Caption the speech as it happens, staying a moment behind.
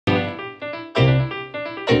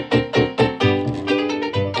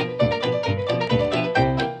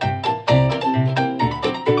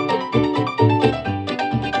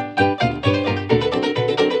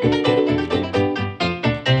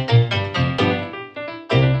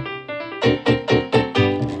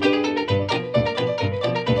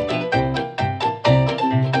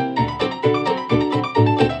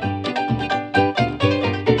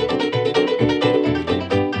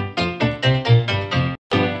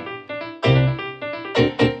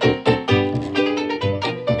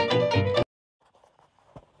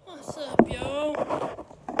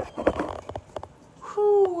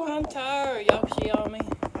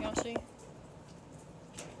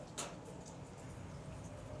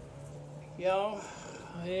Y'all,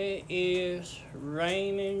 it is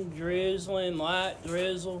raining, drizzling, light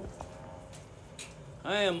drizzle.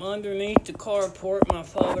 I am underneath the carport my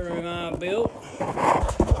father and I built.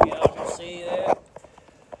 Y'all can see that.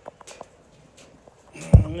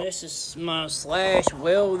 And this is my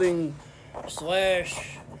welding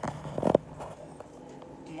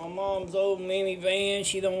my mom's old minivan.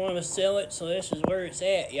 She don't want to sell it, so this is where it's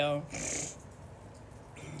at, y'all. This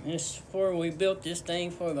is before we built this thing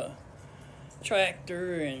for the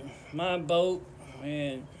tractor and my boat,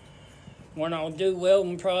 and when I'll do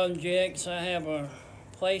welding projects, I have a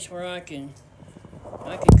place where I can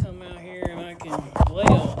come out here and I can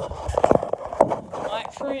weld.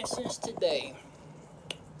 Like for instance today,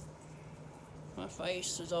 my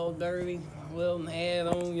face is all dirty, welding hat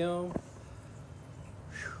on, y'all.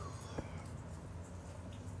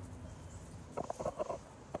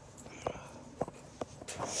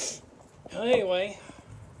 Anyway,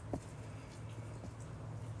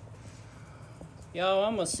 y'all,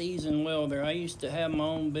 I'm a seasoned welder. I used to have my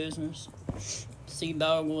own business. Sea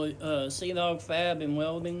Dog Fab and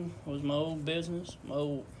Welding was my old business, my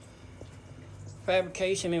old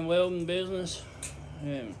fabrication and welding business,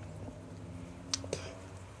 and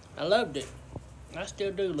I loved it. I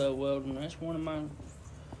still do love welding. That's one of my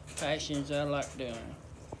passions I like doing.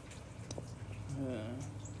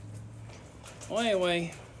 Well,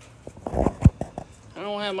 anyway, I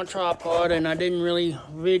don't have my tripod, and I didn't really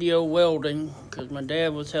video welding because my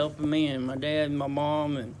dad was helping me, and my dad and my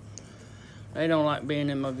mom, and they don't like being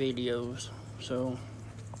in my videos. So,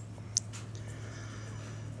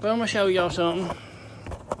 but I'm gonna show y'all something.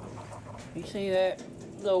 You see that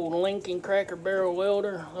old Lincoln Cracker Barrel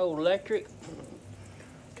welder, old electric,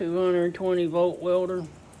 220 volt welder.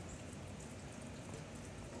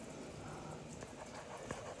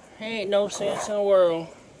 Ain't no sense in the world.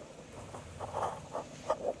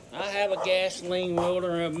 I have a gasoline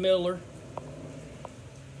welder, a Miller,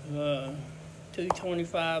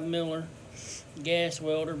 225 Miller gas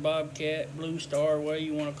welder, Bobcat, Blue Star, whatever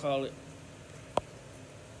you want to call it.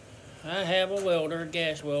 I have a welder, a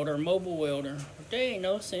gas welder, a mobile welder, but there ain't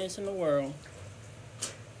no sense in the world.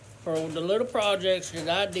 For the little projects that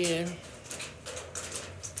I did,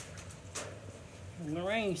 the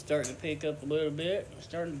rain started to pick up a little bit,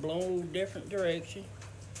 started to blow in a different direction.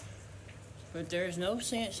 But there's no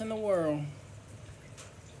sense in the world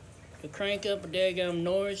to crank up a daggum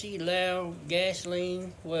noisy, loud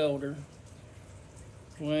gasoline welder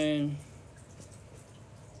when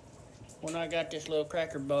I got this little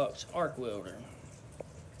cracker box arc welder.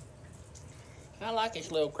 I like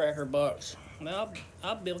this little cracker box. Now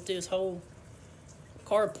I built this whole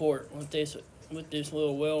carport with this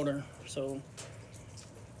little welder. So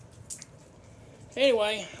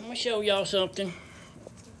anyway, I'm gonna show y'all something.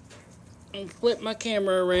 And flip my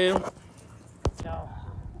camera around. Y'all.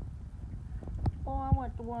 Well, I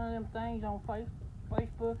went to one of them things on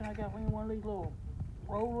Facebook, and I got me one of these little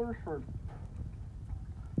rollers for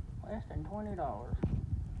less than $20.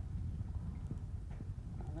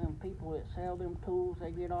 And them people that sell them tools,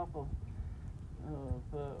 they get off of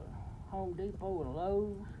Home Depot and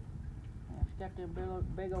Lowe's. And it's got them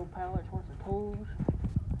big old pallets worth of tools.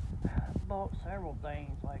 I bought several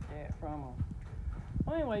things like that from them.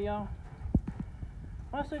 Well, anyway, y'all.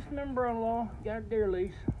 My sister and brother-in-law got a deer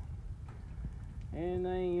lease, and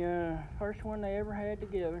they first one they ever had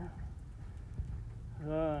together.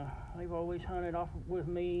 They've always hunted off with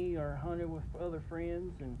me or hunted with other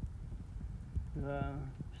friends, and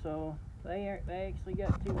so they actually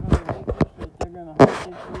got 200 acres that they're gonna hunt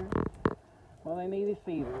this year. Well, they needed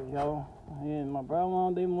feeders, y'all, and my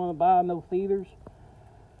brother-in-law didn't want to buy no feeders.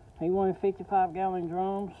 He wanted 55-gallon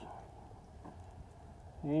drums,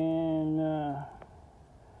 and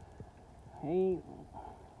he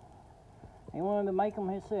wanted to make them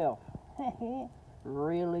himself.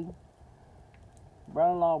 Really?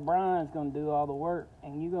 Brother-in-law Brian's going to do all the work,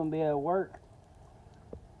 and you're going to be able to work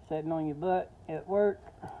sitting on your butt at work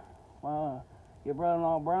while your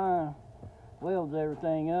brother-in-law Brian welds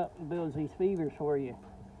everything up and builds these feeders for you.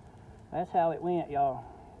 That's how it went, y'all.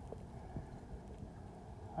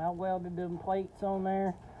 I welded them plates on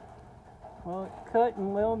there. Well, cut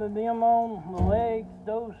and welded them on the legs,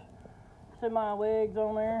 those semi-legs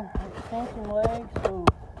on there, extension legs, so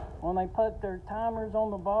when they put their timers on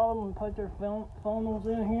the bottom and put their funnels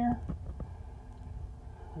in here,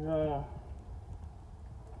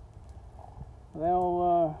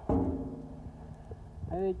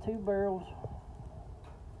 they did 2 barrels,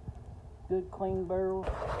 good clean barrels.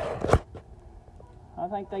 I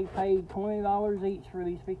think they paid $20 each for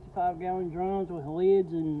these 55-gallon drums with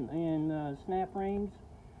lids and snap rings.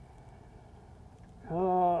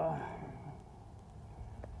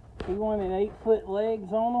 He wanted 8-foot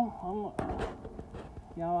legs on them.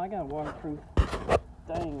 Y'all, I got a waterproof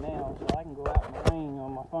thing now, so I can go out in the rain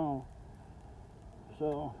on my phone.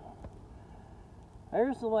 So,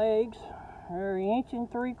 there's the legs. They're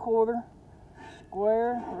 1.75"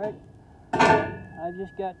 square. Right. I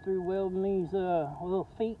just got through welding these little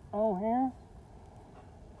feet on here,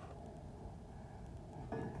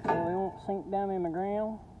 so they won't sink down in the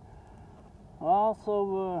ground. I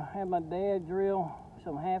also had my dad drill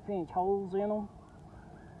some 1/2-inch holes in them,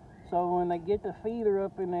 so when they get the feeder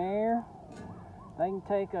up in the air, they can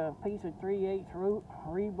take a piece of 3/8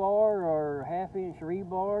 rebar or 1/2-inch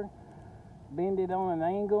rebar, bend it on an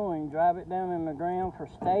angle, and drive it down in the ground for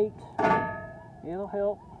stakes. It'll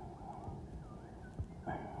help.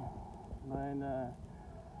 But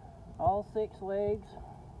all 6 legs.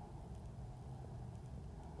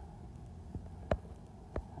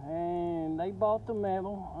 And they bought the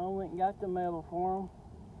metal. I went and got the metal for them.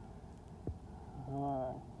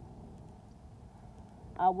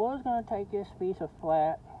 I was going to take this piece of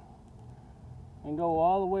flat and go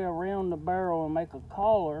all the way around the barrel and make a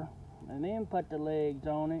collar, and then put the legs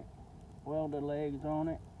on it, weld the legs on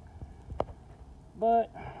it.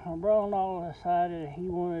 But my brother-in-law decided he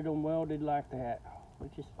wanted them welded like that,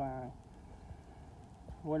 which is fine.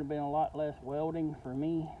 Would have been a lot less welding for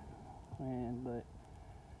me, but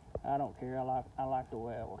I don't care. I like to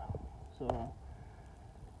weld. So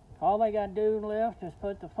all they got to do left is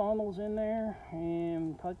put the funnels in there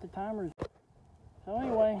and put the timers. So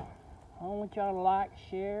anyway, I want y'all to like,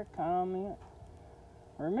 share, comment.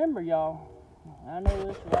 Remember, y'all, I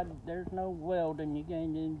know there's no welding. You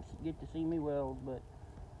can't get to see me weld, but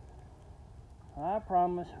I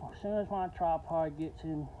promise, as soon as my tripod gets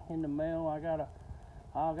in the mail, I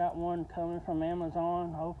got one coming from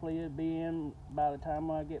Amazon. Hopefully it'll be in by the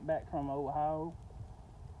time I get back from Ohio.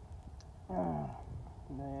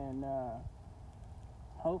 And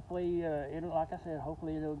hopefully like I said,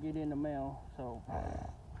 hopefully it'll get in the mail. So,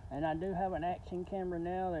 and I do have an action camera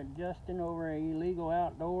now that Justin over at Illegal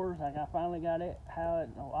Outdoors, I finally got it, how it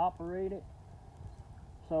will operate it.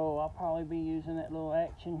 So I'll probably be using that little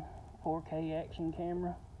 4K action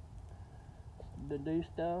camera to do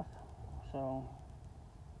stuff. So,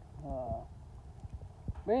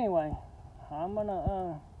 but anyway, I'm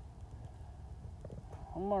gonna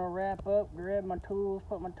wrap up, grab my tools,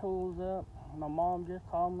 put my tools up. My mom just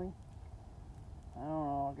called me. I don't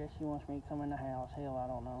know, I guess she wants me to come in the house. Hell, I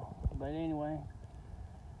don't know. But anyway,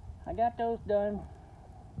 I got those done.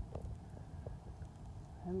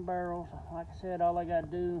 And barrels, like I said, all I got to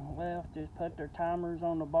do left is put their timers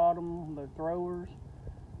on the bottom, the throwers,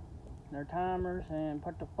 their timers, and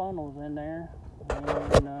put the funnels in there.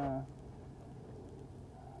 And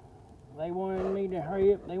they wanted me to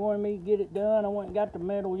hurry up. They wanted me to get it done. I went and got the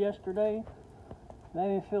metal yesterday. They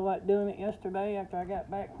didn't feel like doing it yesterday after I got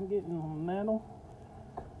back from getting the metal.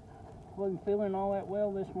 Wasn't feeling all that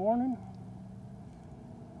well this morning.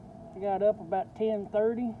 I got up about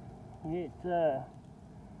 10:30. It's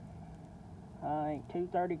I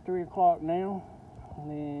think 2:30, 3 o'clock now. And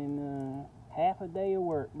then half a day of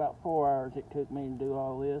work, about 4 hours it took me to do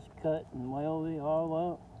all this, cut and weld it all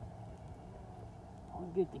up.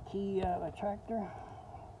 I'll get the key out of the tractor.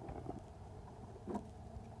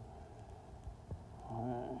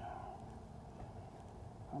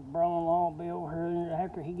 My brother-in-law will be over here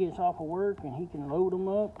after he gets off of work, and he can load them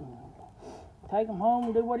up and take them home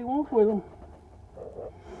and do what he wants with them.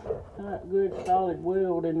 Got good solid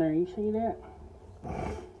weld in there. You see that?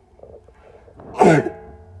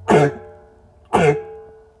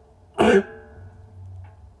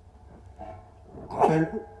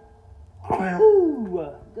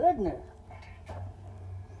 Ooh, goodness.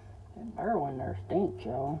 That barrel in there stinks,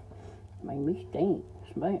 y'all. Made me stink.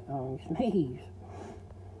 Sneeze.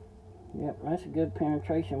 Yep, that's a good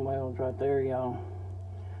penetration weld right there, y'all.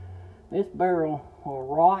 This barrel will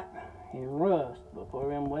rot and rust before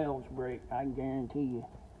them welds break, I guarantee you.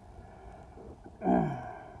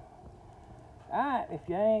 Alright, if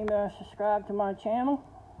you ain't subscribed to my channel,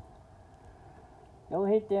 go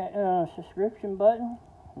hit that subscription button,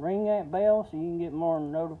 ring that bell so you can get more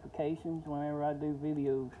notifications whenever I do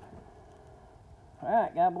videos.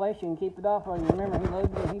 Alright, God bless you and keep it off of you. Remember, He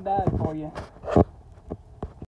loves you and He died for you.